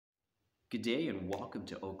Good day and welcome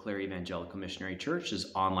to Eau Claire Evangelical Missionary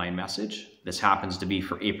Church's online message. This happens to be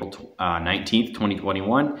for April 19th,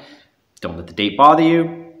 2021. Don't let the date bother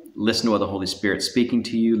you. Listen to what the Holy Spirit's speaking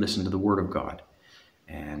to you. Listen to the Word of God.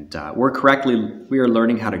 And we are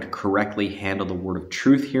learning how to correctly handle the Word of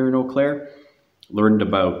truth here in Eau Claire. Learned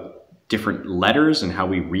about different letters and how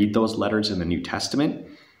we read those letters in the New Testament.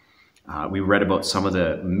 We read about some of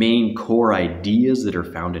the main core ideas that are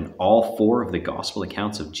found in all four of the gospel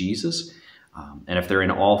accounts of Jesus. And if they're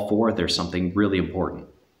in all four, there's something really important.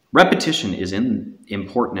 Repetition is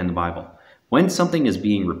important in the Bible. When something is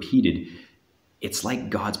being repeated, it's like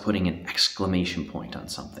God's putting an exclamation point on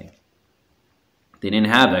something. They didn't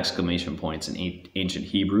have exclamation points in ancient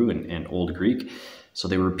Hebrew and Old Greek, so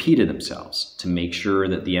they repeated themselves to make sure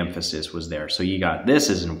that the emphasis was there. So you got, this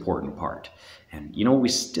is an important part. And you know, we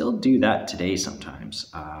still do that today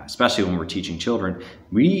sometimes, especially when we're teaching children.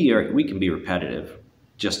 We can be repetitive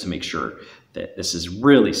just to make sure that this is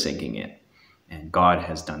really sinking in. And God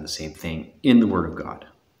has done the same thing in the Word of God.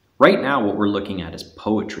 Right now, what we're looking at is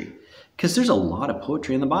poetry, because there's a lot of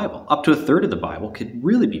poetry in the Bible. Up to a third of the Bible could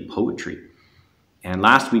really be poetry. And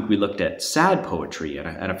last week we looked at sad poetry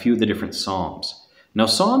and a few of the different Psalms. Now,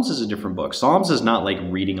 Psalms is a different book. Psalms is not like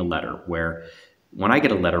reading a letter where when I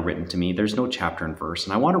get a letter written to me, there's no chapter and verse,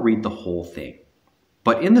 and I want to read the whole thing.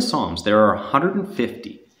 But in the Psalms, there are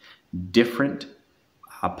 150 different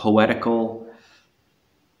poetical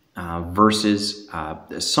verses,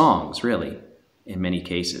 songs, really, in many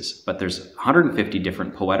cases. But there's 150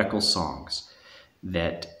 different poetical songs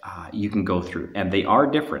that you can go through, and they are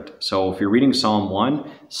different. So if you're reading Psalm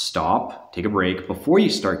 1, stop, take a break before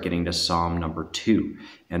you start getting to Psalm number 2.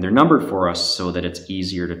 And they're numbered for us so that it's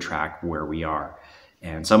easier to track where we are.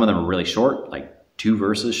 And some of them are really short, like 2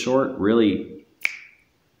 verses short. Really,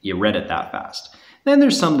 you read it that fast. Then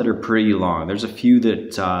there's some that are pretty long. There's a few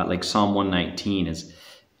that, like Psalm 119 is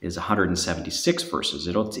 176 verses.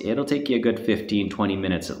 It'll take you a good 15, 20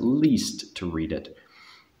 minutes at least to read it.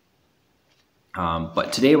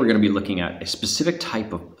 But today we're going to be looking at a specific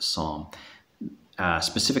type of psalm, a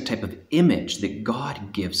specific type of image that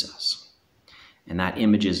God gives us. And that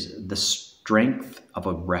image is the strength of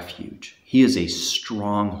a refuge. He is a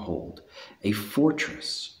stronghold, a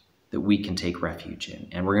fortress that we can take refuge in.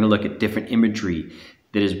 And we're going to look at different imagery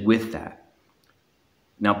that is with that.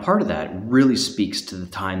 Now, part of that really speaks to the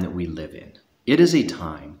time that we live in. It is a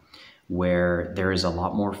time where there is a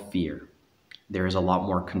lot more fear. There is a lot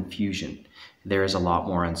more confusion. There is a lot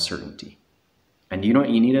more uncertainty. And you know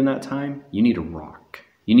what you need in that time? You need a rock.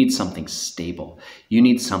 You need something stable. You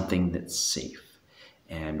need something that's safe.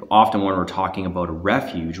 And often when we're talking about a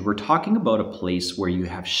refuge, we're talking about a place where you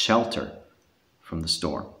have shelter from the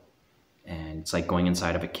storm. And it's like going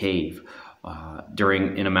inside of a cave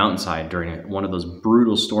in a mountainside during one of those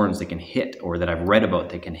brutal storms that can hit, or that I've read about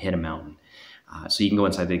that can hit a mountain. So you can go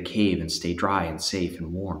inside the cave and stay dry and safe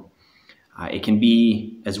and warm. It can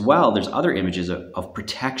be, as well, there's other images of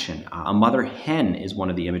protection. A mother hen is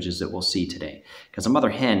one of the images that we'll see today, because a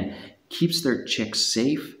mother hen keeps their chicks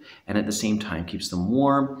safe and at the same time keeps them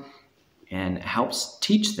warm and helps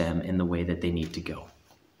teach them in the way that they need to go.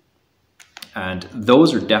 And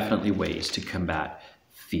those are definitely ways to combat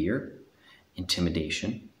fear,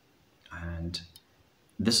 intimidation, and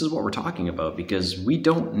this is what we're talking about, because we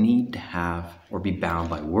don't need to have or be bound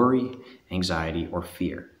by worry, anxiety, or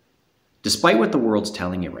fear. Despite what the world's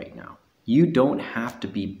telling you right now, you don't have to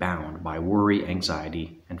be bound by worry,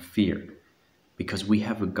 anxiety, and fear, because we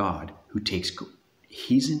have a God who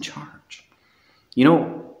He's in charge. You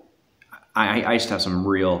know, I used to have some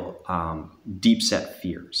real deep-set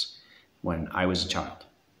fears when I was a child,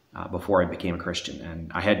 before I became a Christian.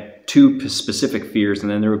 And I had 2 specific fears,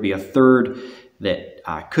 and then there would be a third that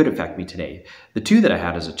could affect me today. The 2 that I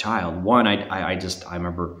had as a child, one, I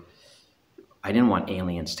remember I didn't want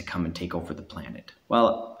aliens to come and take over the planet.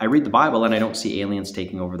 Well, I read the Bible and I don't see aliens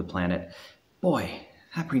taking over the planet. Boy,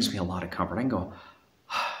 that brings me a lot of comfort. I can go,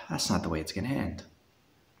 that's not the way it's going to end.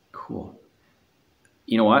 Cool.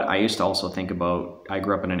 You know what? I used to also think about, I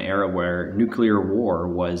grew up in an era where nuclear war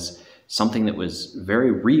was something that was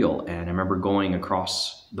very real. And I remember going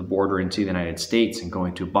across the border into the United States and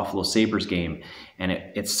going to a Buffalo Sabres game. And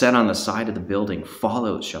it said on the side of the building,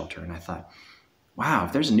 fallout shelter. And I thought, wow,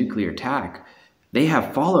 if there's a nuclear attack, they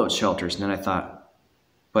have fallout shelters. And then I thought,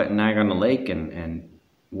 but in Niagara-on-the-Lake and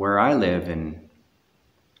where I live, and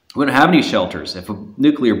we don't have any shelters. If a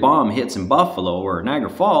nuclear bomb hits in Buffalo or Niagara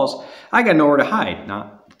Falls, I got nowhere to hide.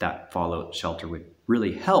 Not that fallout shelter would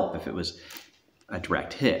really help if it was a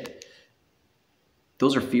direct hit.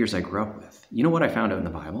 Those are fears I grew up with. You know what I found out in the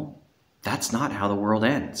Bible? That's not how the world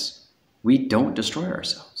ends. We don't destroy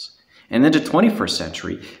ourselves. And then to 21st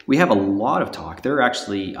century, we have a lot of talk. There are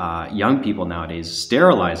actually young people nowadays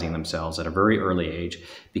sterilizing themselves at a very early age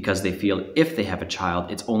because they feel if they have a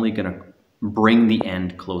child, it's only going to bring the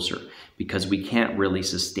end closer because we can't really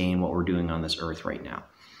sustain what we're doing on this earth right now.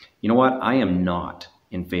 You know what? I am not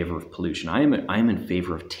in favor of pollution. I am in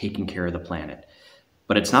favor of taking care of the planet.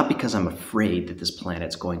 But it's not because I'm afraid that this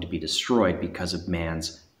planet's going to be destroyed because of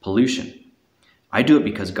man's pollution. I do it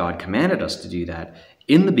because God commanded us to do that.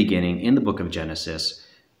 In the beginning, in the book of Genesis,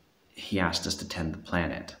 he asked us to tend the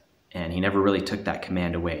planet. And he never really took that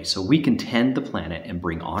command away. So we can tend the planet and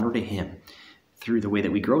bring honor to him through the way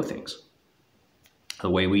that we grow things, the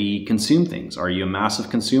way we consume things. Are you a massive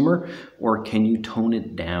consumer, or can you tone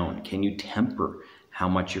it down? Can you temper how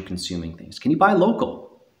much you're consuming things? Can you buy local?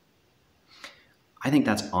 I think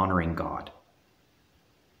that's honoring God.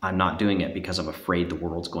 I'm not doing it because I'm afraid the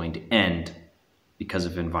world's going to end because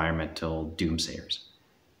of environmental doomsayers,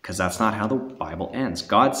 because that's not how the Bible ends.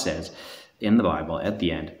 God says in the Bible at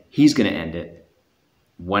the end, he's going to end it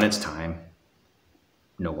when it's time.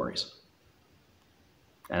 No worries.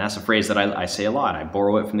 And that's a phrase that I say a lot. I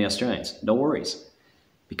borrow it from the Australians. No worries.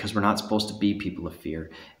 Because we're not supposed to be people of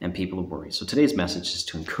fear and people of worry. So today's message is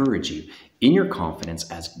to encourage you in your confidence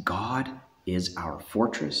as God is our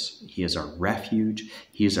fortress. He is our refuge.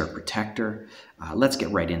 He is our protector. Let's get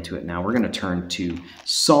right into it now. We're going to turn to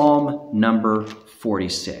Psalm number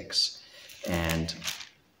 46. And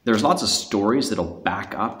there's lots of stories that'll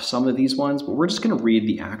back up some of these ones, but we're just going to read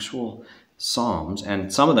the actual Psalms.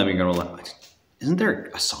 And some of them you're going to like, isn't there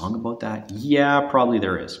a song about that? Yeah, probably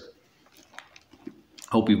there is.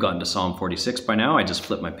 Hope you've gotten to Psalm 46 by now. I just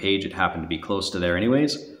flipped my page. It happened to be close to there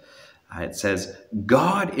anyways. It says,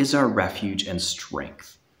 God is our refuge and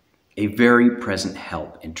strength, a very present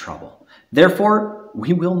help in trouble. Therefore,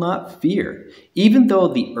 we will not fear, even though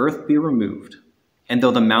the earth be removed, and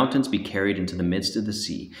though the mountains be carried into the midst of the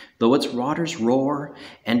sea, though its waters roar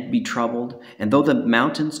and be troubled, and though the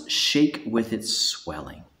mountains shake with its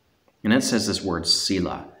swelling. And it says this word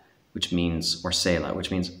Selah, which means, or Selah,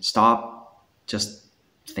 which means stop, just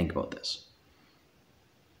think about this.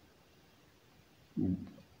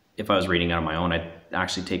 If I was reading it on my own, I'd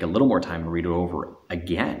actually take a little more time and read it over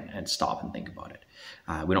again and stop and think about it.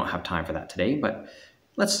 We don't have time for that today, but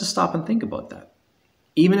let's just stop and think about that.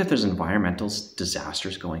 Even if there's environmental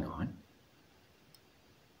disasters going on,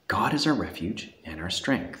 God is our refuge and our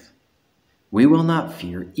strength. We will not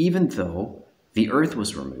fear, even though the earth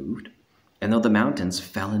was removed and though the mountains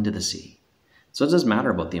fell into the sea. So it doesn't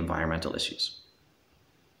matter about the environmental issues.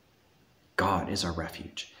 God is our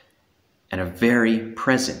refuge and a very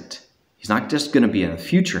present. He's not just going to be a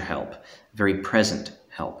future help, very present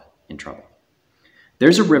help in trouble.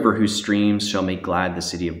 There's a river whose streams shall make glad the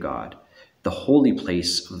city of God, the holy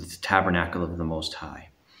place of the tabernacle of the Most High.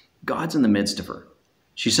 God's in the midst of her.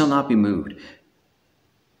 She shall not be moved.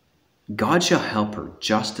 God shall help her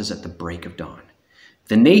just as at the break of dawn.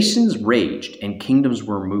 The nations raged and kingdoms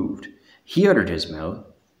were moved. He uttered his mouth,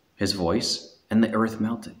 his voice, and the earth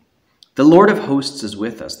melted. The Lord of hosts is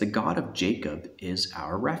with us. The God of Jacob is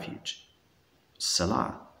our refuge.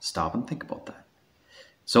 Selah. Stop and think about that.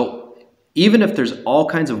 So even if there's all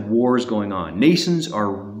kinds of wars going on, nations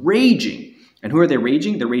are raging. And who are they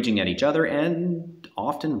raging? They're raging at each other and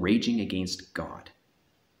often raging against God.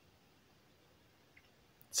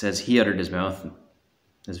 It says he uttered his mouth, and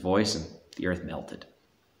his voice, and the earth melted.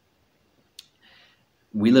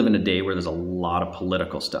 We live in a day where there's a lot of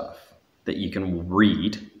political stuff that you can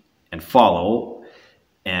read and follow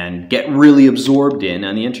and get really absorbed in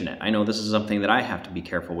on the internet. I know this is something that I have to be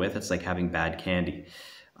careful with. It's like having bad candy.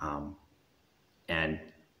 And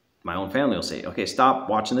my own family will say, okay, stop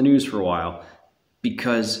watching the news for a while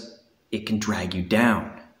because it can drag you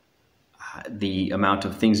down. The amount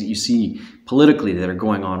of things that you see politically that are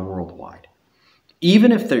going on worldwide.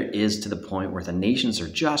 Even if there is to the point where the nations are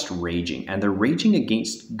just raging and they're raging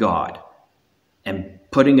against God and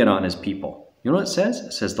putting it on his people. You know what it says?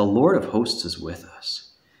 It says, the Lord of hosts is with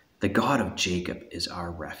us. The God of Jacob is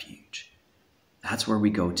our refuge. That's where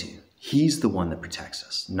we go to. He's the one that protects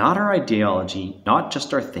us. Not our ideology, not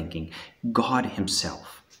just our thinking. God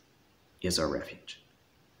himself is our refuge.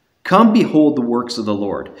 Come behold the works of the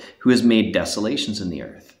Lord, who has made desolations in the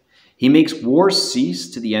earth. He makes war cease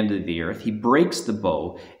to the end of the earth. He breaks the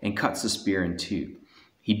bow and cuts the spear in two.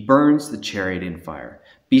 He burns the chariot in fire.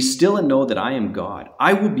 Be still and know that I am God.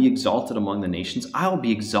 I will be exalted among the nations. I will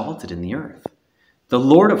be exalted in the earth. The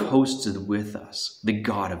Lord of hosts is with us. The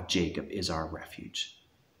God of Jacob is our refuge.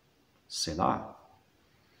 Selah.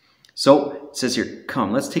 So it says here,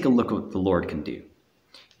 come, let's take a look at what the Lord can do.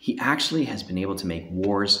 He actually has been able to make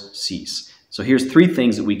wars cease. So here's 3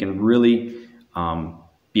 things that we can really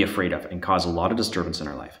be afraid of and cause a lot of disturbance in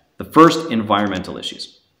our life. The first, environmental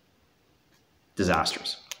issues.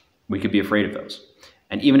 Disasters. We could be afraid of those.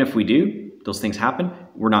 And even if we do, those things happen,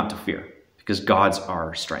 we're not to fear because God's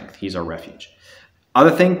our strength. He's our refuge.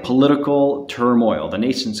 Other thing, political turmoil. The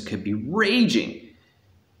nations could be raging.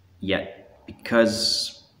 Yet,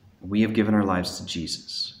 because we have given our lives to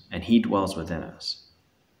Jesus and he dwells within us,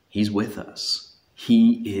 he's with us.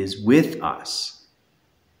 He is with us.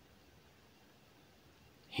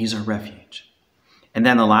 He's our refuge. And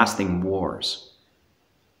then the last thing, wars.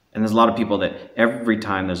 And there's a lot of people that every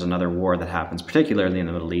time there's another war that happens, particularly in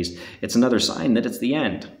the Middle East, it's another sign that it's the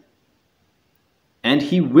end. And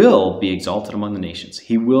he will be exalted among the nations.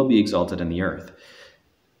 He will be exalted in the earth.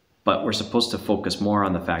 But we're supposed to focus more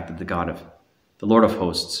on the fact that the Lord of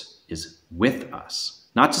hosts is with us.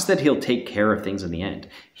 Not just that he'll take care of things in the end.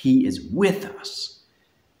 He is with us.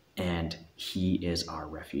 And he is our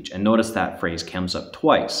refuge. And notice that phrase comes up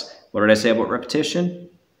twice. What did I say about repetition?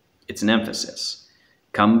 It's an emphasis.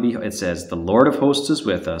 It says, the Lord of hosts is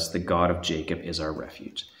with us. The God of Jacob is our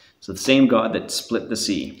refuge. So the same God that split the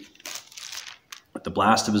sea with the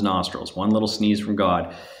blast of his nostrils, one little sneeze from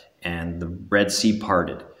God, and the Red Sea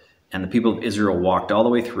parted. And the people of Israel walked all the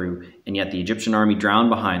way through, and yet the Egyptian army drowned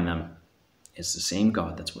behind them. It's the same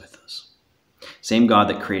God that's with us. Same God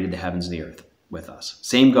that created the heavens and the earth with us.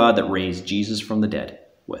 Same God that raised Jesus from the dead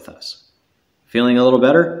with us. Feeling a little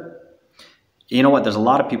better? You know what? There's a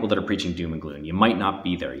lot of people that are preaching doom and gloom. You might not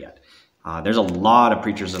be there yet. There's a lot of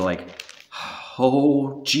preachers that are like,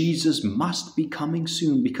 oh, Jesus must be coming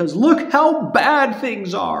soon because look how bad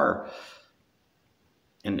things are.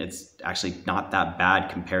 And it's actually not that bad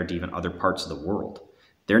compared to even other parts of the world.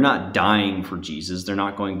 They're not dying for Jesus. They're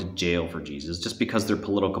not going to jail for Jesus. Just because their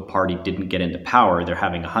political party didn't get into power, they're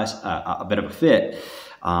having a bit of a fit.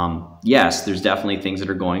 Yes, there's definitely things that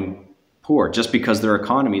are going poor just because their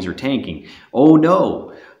economies are tanking. Oh,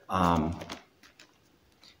 no.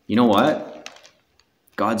 You know what?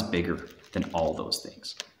 God's bigger than all those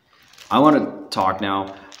things. I want to talk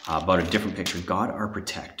now about a different picture. God, our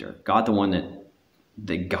protector. God, the one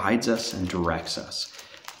that guides us and directs us.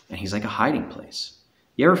 And he's like a hiding place.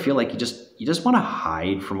 You ever feel like you just want to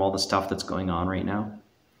hide from all the stuff that's going on right now?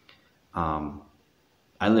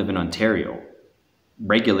 I live in Ontario.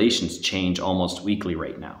 Regulations change almost weekly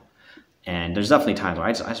right now. And there's definitely times where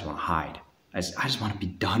I just want to hide. I just want to be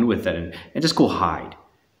done with it and just go hide.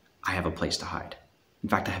 I have a place to hide. In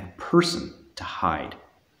fact, I have a person to hide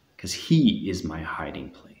because he is my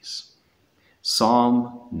hiding place.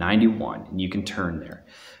 Psalm 91, and you can turn there.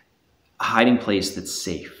 A hiding place that's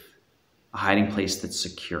safe. A hiding place that's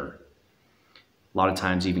secure. A lot of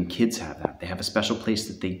times even kids have that. They have a special place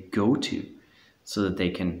that they go to so that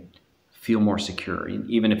they can feel more secure.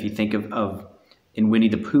 Even if you think of in Winnie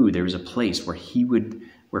the Pooh, there was a place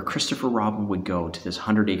where Christopher Robin would go to this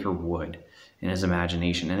 100-acre wood in his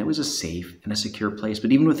imagination. And it was a safe and a secure place.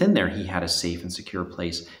 But even within there, he had a safe and secure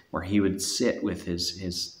place where he would sit with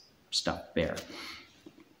his stuffed bear.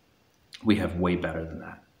 We have way better than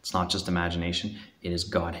that. It's not just imagination. It is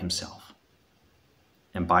God himself.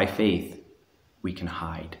 And by faith, we can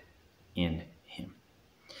hide in him.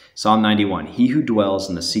 Psalm 91, he who dwells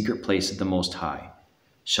in the secret place of the Most High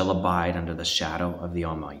shall abide under the shadow of the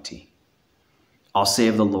Almighty. I'll say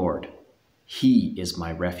of the Lord, he is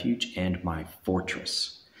my refuge and my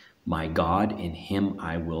fortress. My God, in him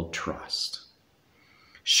I will trust.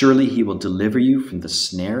 Surely he will deliver you from the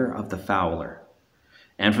snare of the fowler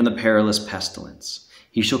and from the perilous pestilence.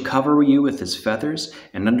 He shall cover you with his feathers,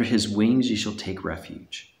 and under his wings you shall take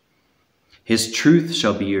refuge. His truth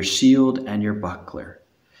shall be your shield and your buckler.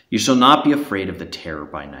 You shall not be afraid of the terror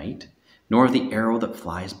by night, nor of the arrow that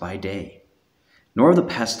flies by day, nor of the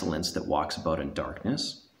pestilence that walks about in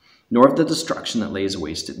darkness, nor of the destruction that lays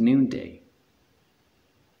waste at noonday.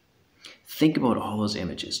 Think about all those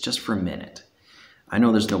images just for a minute. I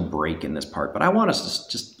know there's no break in this part, but I want us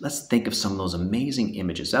to let's think of some of those amazing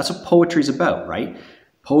images. That's what poetry is about, right?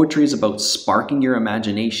 Poetry is about sparking your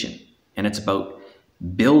imagination, and it's about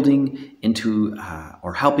building into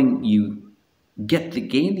or helping you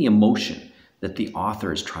gain the emotion that the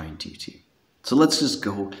author is trying to do. So let's just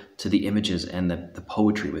go to the images and the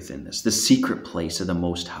poetry within this, the secret place of the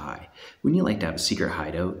Most High. Wouldn't you like to have a secret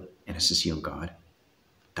hideout and it's just you and God?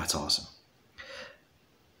 That's awesome.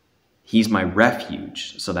 He's my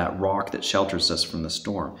refuge, so that rock that shelters us from the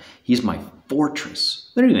storm. He's my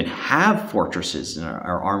fortress. We don't even have fortresses in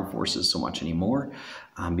our armed forces so much anymore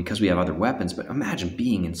because we have other weapons, but imagine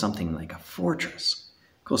being in something like a fortress.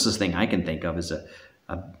 Closest thing I can think of is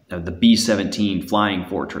the B-17 flying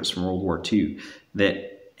fortress from World War II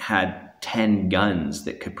that had 10 guns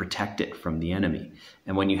that could protect it from the enemy.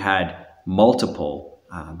 And when you had multiple,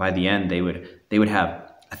 by the end, they would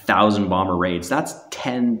have 1,000 bomber raids. That's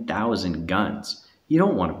 10,000 guns. You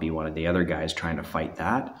don't want to be one of the other guys trying to fight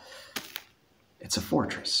that. It's a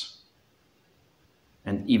fortress.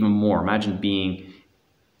 And even more, imagine being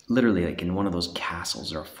literally like in one of those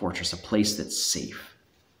castles or a fortress, a place that's safe.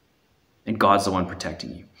 And God's the one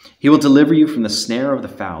protecting you. He will deliver you from the snare of the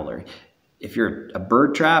fowler. If you're a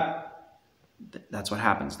bird trap, that's what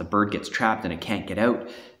happens. The bird gets trapped and it can't get out.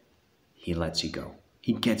 He lets you go.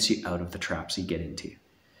 He gets you out of the traps you get into.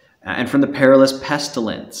 And from the perilous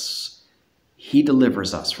pestilence, he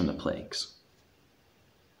delivers us from the plagues.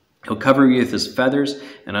 He'll cover you with his feathers,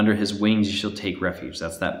 and under his wings you shall take refuge.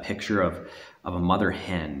 That's that picture of a mother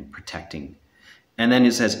hen protecting. And then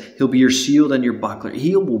it says, he'll be your shield and your buckler.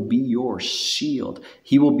 He will be your shield.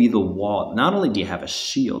 He will be the wall. Not only do you have a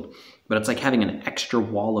shield, but it's like having an extra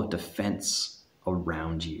wall of defense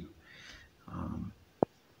around you.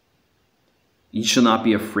 You shall not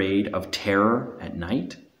be afraid of terror at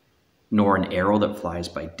night, nor an arrow that flies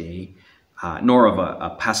by day, nor of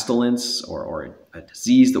a pestilence or a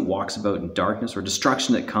disease that walks about in darkness, or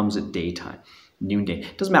destruction that comes at daytime, noonday.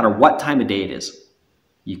 It doesn't matter what time of day it is.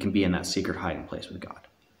 You can be in that secret hiding place with God.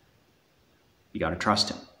 You got to trust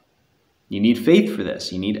him. You need faith for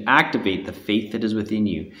this. You need to activate the faith that is within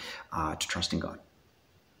you to trust in God.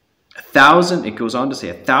 1,000, it goes on to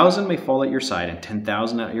say, 1,000 may fall at your side and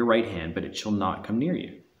 10,000 at your right hand, but it shall not come near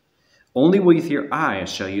you. Only with your eyes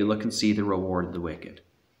shall you look and see the reward of the wicked.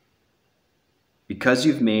 Because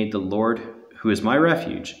you've made the Lord, who is my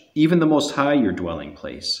refuge, even the Most High, your dwelling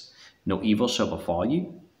place, no evil shall befall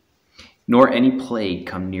you, nor any plague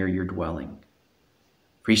come near your dwelling.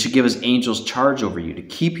 For he shall give his angels charge over you to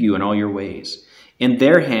keep you in all your ways. In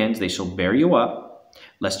their hands they shall bear you up,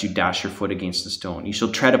 lest you dash your foot against a stone. You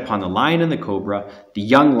shall tread upon the lion and the cobra, the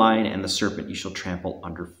young lion and the serpent you shall trample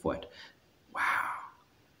underfoot. Wow.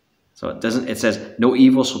 So it says, no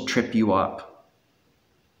evil shall trip you up,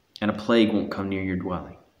 and a plague won't come near your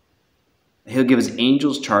dwelling. He'll give his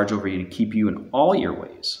angels charge over you to keep you in all your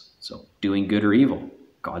ways. So doing good or evil,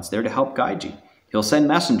 God's there to help guide you. He'll send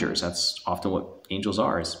messengers. That's often what angels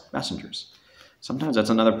are, is messengers. Sometimes that's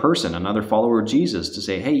another person, another follower of Jesus, to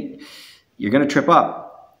say, hey, you're going to trip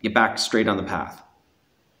up. Get back straight on the path.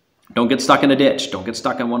 Don't get stuck in a ditch. Don't get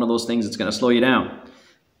stuck in one of those things that's going to slow you down.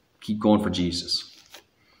 Keep going for Jesus.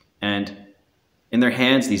 And in their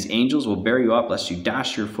hands, these angels will bear you up, lest you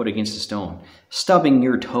dash your foot against a stone. Stubbing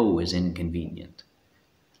your toe is inconvenient.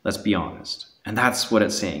 Let's be honest. And that's what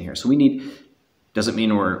it's saying here. So doesn't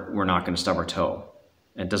mean we're not going to stub our toe.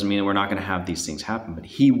 It doesn't mean we're not going to have these things happen, but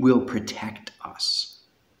he will protect us.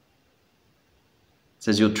 It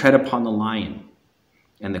says, you'll tread upon the lion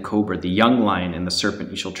and the cobra, the young lion and the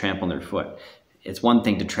serpent you shall trample underfoot. It's one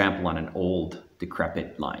thing to trample on an old,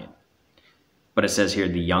 decrepit lion. But it says here,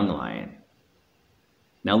 the young lion.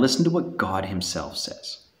 Now listen to what God himself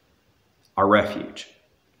says. Our refuge.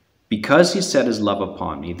 Because he set his love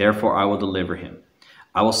upon me, therefore I will deliver him.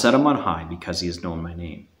 I will set him on high because he has known my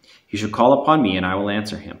name. He shall call upon me and I will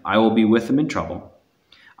answer him. I will be with him in trouble.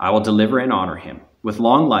 I will deliver and honor him. With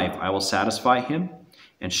long life I will satisfy him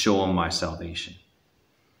and show him my salvation.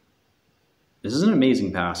 This is an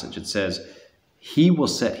amazing passage. It says, he will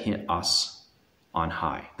set us on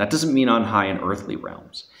high. That doesn't mean on high in earthly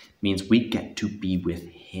realms. It means we get to be with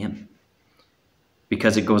him.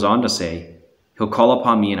 Because it goes on to say, he'll call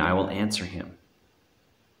upon me and I will answer him.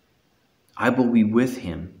 I will be with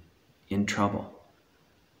him in trouble.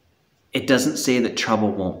 It doesn't say that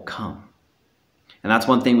trouble won't come. And that's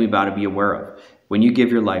one thing we've got to be aware of. When you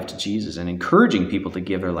give your life to Jesus, and encouraging people to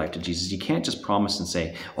give their life to Jesus, you can't just promise and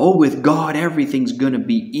say, oh, with God, everything's going to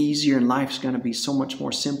be easier and life's going to be so much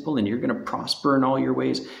more simple and you're going to prosper in all your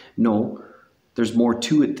ways. No, there's more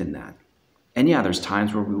to it than that. And yeah, there's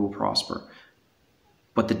times where we will prosper.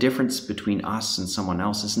 But the difference between us and someone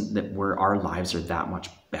else isn't that our lives are that much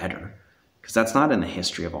better, because that's not in the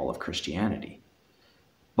history of all of Christianity.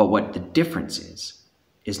 But what the difference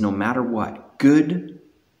is no matter what, good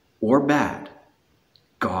or bad,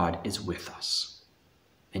 God is with us.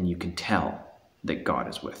 And you can tell that God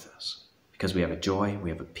is with us because we have a joy,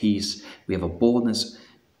 we have a peace, we have a boldness,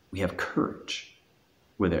 we have courage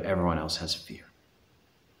where everyone else has fear.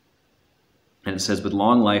 And it says, with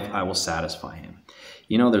long life, I will satisfy him.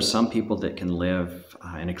 You know, there's some people that can live,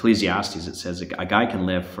 in Ecclesiastes, it says a guy can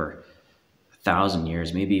live for 1,000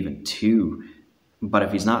 years, maybe even 2. But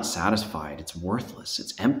if he's not satisfied, it's worthless.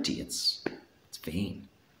 It's empty. It's vain.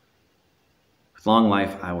 With long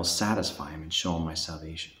life, I will satisfy him and show him my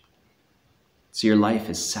salvation. So your life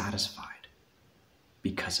is satisfied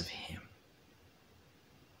because of him.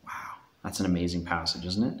 That's an amazing passage,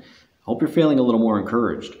 isn't it? I hope you're feeling a little more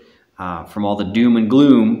encouraged from all the doom and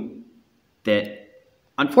gloom that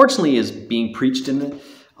unfortunately is being preached in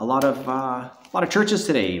a lot of churches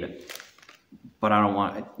today even. But I don't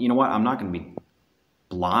want, you know what? I'm not going to be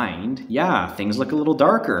blind. Yeah, things look a little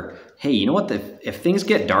darker. Hey, you know what? If things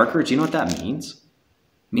get darker, do you know what that means?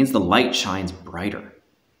 It means the light shines brighter.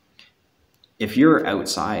 If you're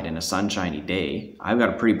outside in a sunshiny day, I've got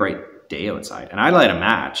a pretty bright day outside, and I light a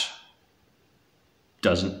match,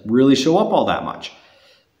 doesn't really show up all that much.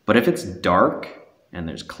 But if it's dark and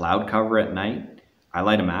there's cloud cover at night, I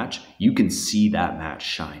light a match, you can see that match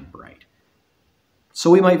shine bright. So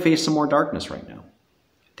we might face some more darkness right now.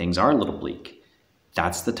 Things are a little bleak.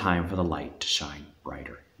 That's the time for the light to shine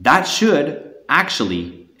brighter. That should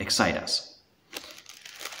actually excite us,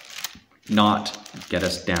 not get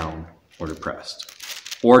us down or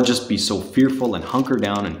depressed, or just be so fearful and hunker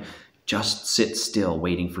down and just sit still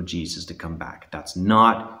waiting for Jesus to come back. That's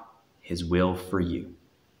not his will for you.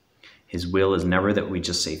 His will is never that we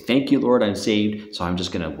just say, thank you, Lord, I'm saved, so I'm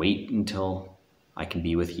just going to wait until I can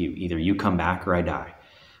be with you. Either you come back or I die.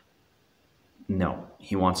 No,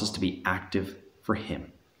 he wants us to be active for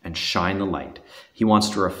him and shine the light. He wants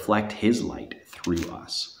to reflect his light through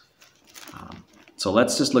us. So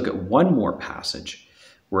let's just look at one more passage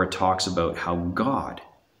where it talks about how God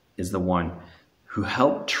is the one who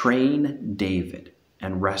helped train David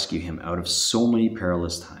and rescue him out of so many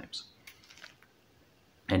perilous times.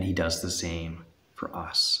 And he does the same for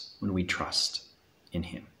us when we trust in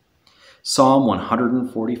him. Psalm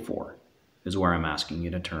 144 is where I'm asking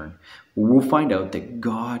you to turn. We'll find out that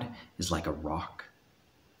God is like a rock.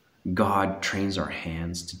 God trains our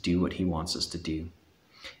hands to do what he wants us to do.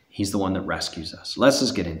 He's the one that rescues us. Let's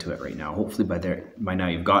just get into it right now. Hopefully by now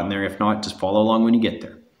you've gotten there. If not, just follow along when you get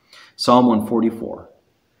there. Psalm 144.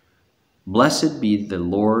 Blessed be the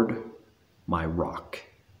Lord, my rock,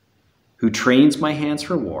 who trains my hands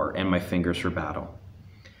for war and my fingers for battle.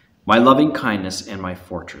 My loving kindness and my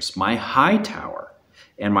fortress, my high tower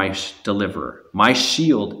and my deliverer, my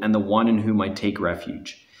shield and the one in whom I take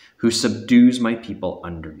refuge, who subdues my people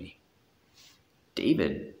under me.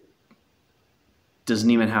 David doesn't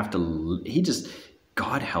even have to,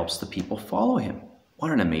 God helps the people follow him.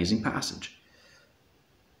 What an amazing passage.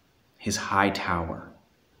 His high tower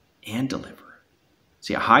and deliverer.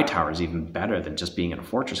 See, a high tower is even better than just being in a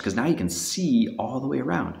fortress because now you can see all the way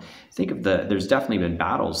around. Think of there's definitely been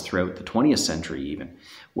battles throughout the 20th century even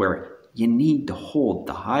where you need to hold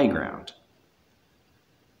the high ground.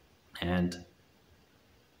 And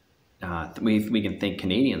we can thank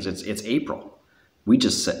Canadians. It's April. We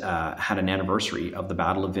just had an anniversary of the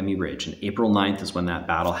Battle of Vimy Ridge, and April 9th is when that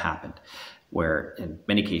battle happened, where in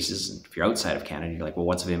many cases, if you're outside of Canada, you're like, well,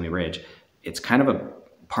 what's Vimy Ridge? It's kind of a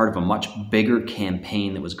part of a much bigger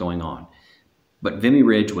campaign that was going on. But Vimy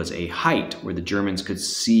Ridge was a height where the Germans could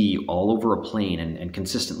see all over a plain and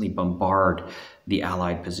consistently bombard the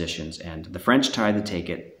Allied positions. And the French tried to take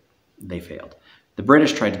it, they failed. The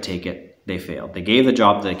British tried to take it, they failed. They gave the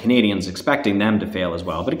job to the Canadians, expecting them to fail as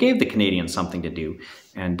well, but it gave the Canadians something to do,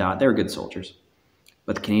 and they were good soldiers.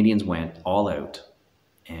 But the Canadians went all out,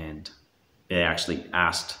 and they actually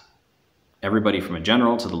asked everybody from a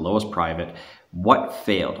general to the lowest private, what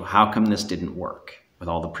failed? How come this didn't work with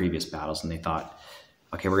all the previous battles? And they thought,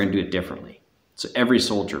 okay, we're going to do it differently. So every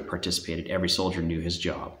soldier participated. Every soldier knew his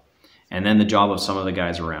job. And then the job of some of the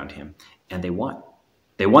guys around him. And they won.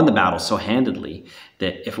 They won the battle so handedly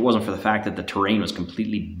that if it wasn't for the fact that the terrain was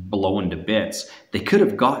completely blown to bits, they could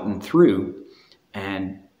have gotten through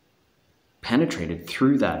and penetrated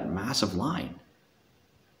through that massive line.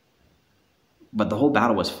 But the whole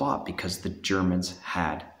battle was fought because the Germans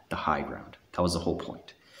had the high ground. That was the whole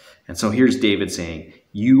point. And so here's David saying,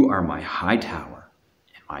 you are my high tower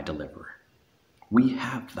and my deliverer. We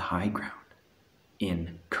have the high ground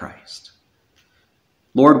in Christ.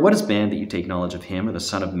 Lord, what is man that you take knowledge of him, or the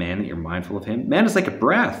son of man that you're mindful of him? Man is like a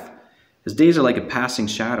breath. His days are like a passing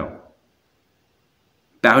shadow.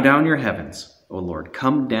 Bow down your heavens, O Lord.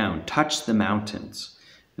 Come down, touch the mountains,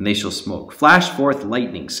 and they shall smoke. Flash forth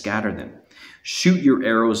lightning, scatter them. Shoot your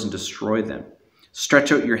arrows and destroy them.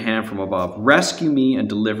 Stretch out your hand from above. Rescue me and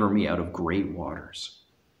deliver me out of great waters,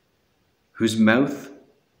 whose mouth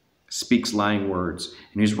speaks lying words,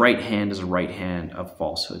 and whose right hand is a right hand of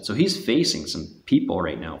falsehood. So he's facing some people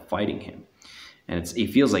right now fighting him. And he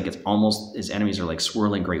feels like it's almost, his enemies are like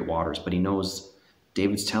swirling great waters, but he knows,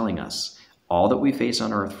 David's telling us, all that we face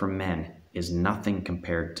on earth from men is nothing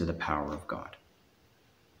compared to the power of God.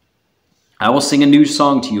 I will sing a new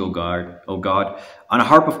song to you, O God, on a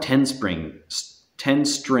harp of 10 10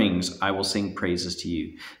 strings I will sing praises to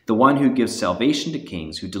you, the one who gives salvation to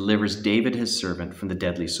kings, who delivers David his servant from the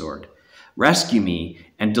deadly sword. Rescue me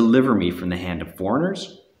and deliver me from the hand of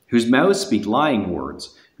foreigners, whose mouths speak lying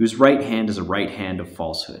words, whose right hand is a right hand of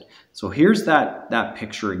falsehood. So here's that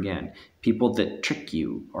picture again. People that trick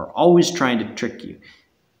you, are always trying to trick you.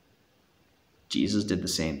 Jesus did the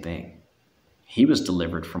same thing. He was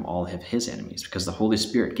delivered from all of his enemies because the Holy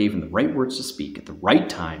Spirit gave him the right words to speak at the right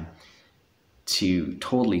time to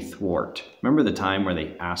totally thwart. Remember the time where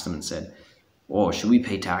they asked him and said, oh, should we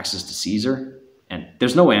pay taxes to Caesar? And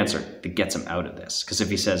there's no answer that gets him out of this. Because if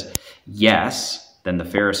he says yes, then the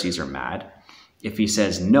Pharisees are mad. If he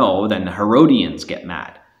says no, then the Herodians get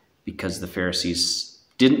mad because the Pharisees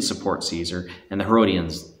didn't support Caesar and the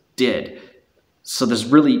Herodians did. So there's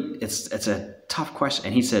really, it's a tough question.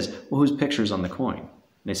 And he says, well, whose picture's on the coin? And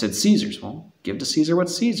they said, Caesar's. Well, give to Caesar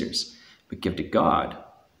what's Caesar's, but give to God.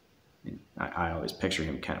 I always picture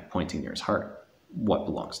him kind of pointing near his heart, what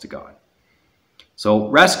belongs to God. So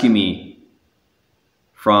rescue me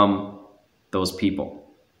from those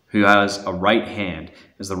people who has a right hand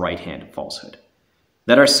as the right hand of falsehood.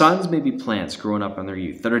 That our sons may be plants growing up in their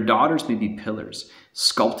youth, that our daughters may be pillars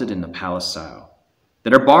sculpted in the palace style,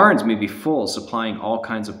 that our barns may be full, supplying all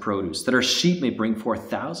kinds of produce, that our sheep may bring forth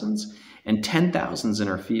thousands and 10,000s in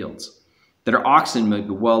our fields, that our oxen may be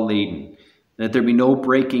well laden, that there be no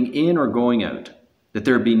breaking in or going out, that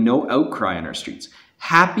there be no outcry in our streets.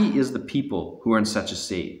 Happy is the people who are in such a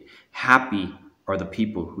state. Happy are the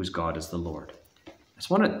people whose God is the Lord. I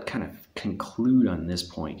just want to kind of conclude on this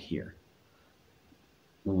point here.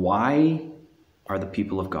 Why are the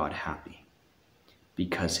people of God happy?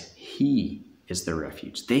 Because he is their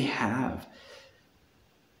refuge. They have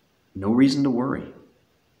no reason to worry,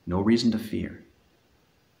 no reason to fear.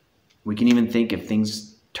 We can even think if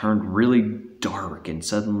things turned really dark and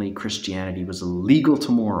suddenly Christianity was illegal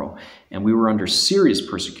tomorrow and we were under serious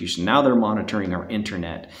persecution. Now they're monitoring our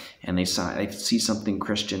internet and they see something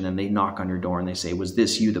Christian and they knock on your door and they say, was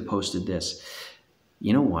this you that posted this?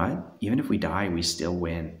 You know what? Even if we die, we still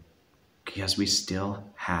win because we still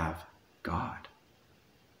have God.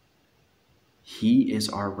 He is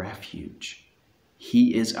our refuge.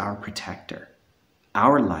 He is our protector.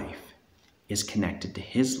 Our life is connected to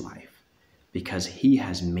his life because he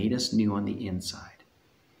has made us new on the inside.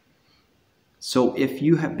 So if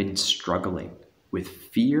you have been struggling with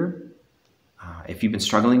fear, if you've been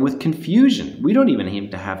struggling with confusion, we don't even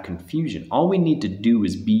need to have confusion. All we need to do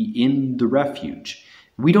is be in the refuge.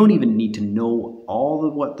 We don't even need to know all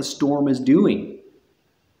of what the storm is doing.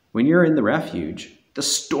 When you're in the refuge, the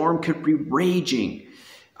storm could be raging.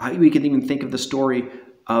 We can even think of the story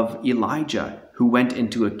of Elijah who went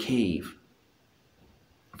into a cave.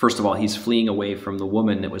 First of all, he's fleeing away from the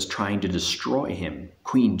woman that was trying to destroy him,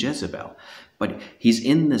 Queen Jezebel. But he's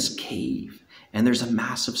in this cave, and there's a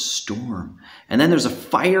massive storm. And then there's a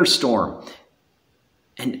firestorm,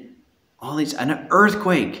 and an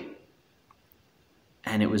earthquake.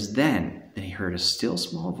 And it was then that he heard a still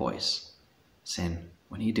small voice saying,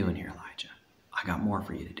 what are you doing here, Elijah? I got more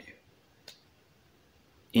for you to do.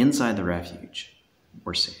 Inside the refuge,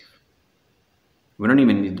 we're safe. We don't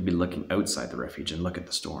even need to be looking outside the refuge and look at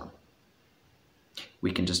the storm.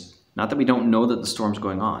 We can just, not that we don't know that the storm's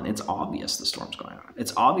going on. It's obvious the storm's going on.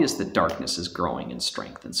 It's obvious that darkness is growing in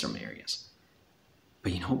strength in some areas.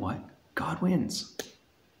 But you know what? God wins. In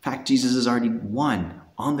fact, Jesus has already won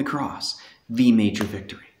on the cross the major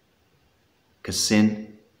victory because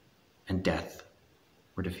sin and death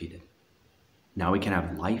were defeated. Now we can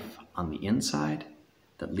have life on the inside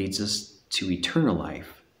that leads us to eternal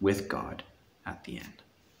life with God at the end.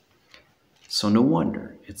 So no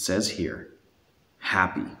wonder it says here,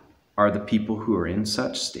 happy are the people who are in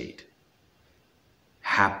such state.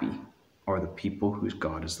 Happy are the people whose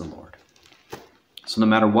God is the Lord. So no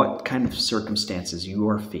matter what kind of circumstances you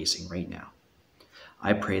are facing right now,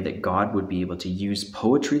 I pray that God would be able to use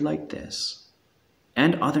poetry like this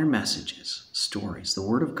and other messages, stories, the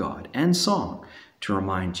Word of God, and song to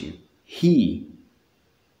remind you he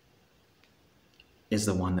is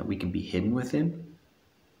the one that we can be hidden within.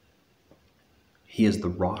 He is the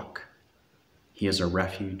rock. He is our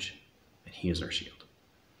refuge, and he is our shield.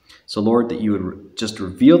 So Lord, that you would just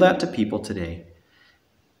reveal that to people today,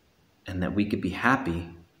 and that we could be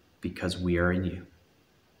happy because we are in you.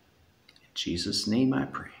 In Jesus' name I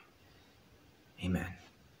pray. Amen.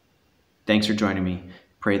 Thanks for joining me.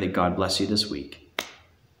 Pray that God bless you this week.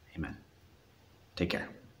 Amen. Take care.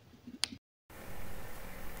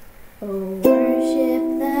 Oh,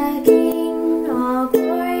 worship the King, all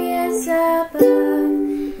glorious above,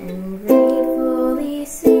 and gratefully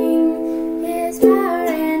sing his power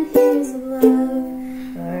and his love.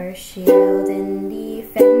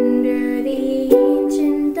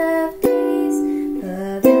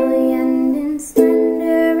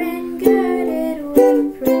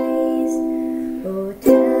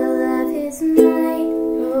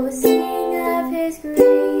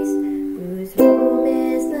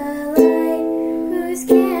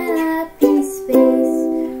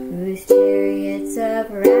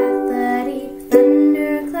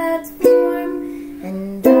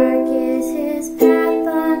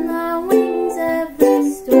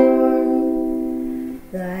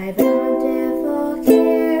 I bow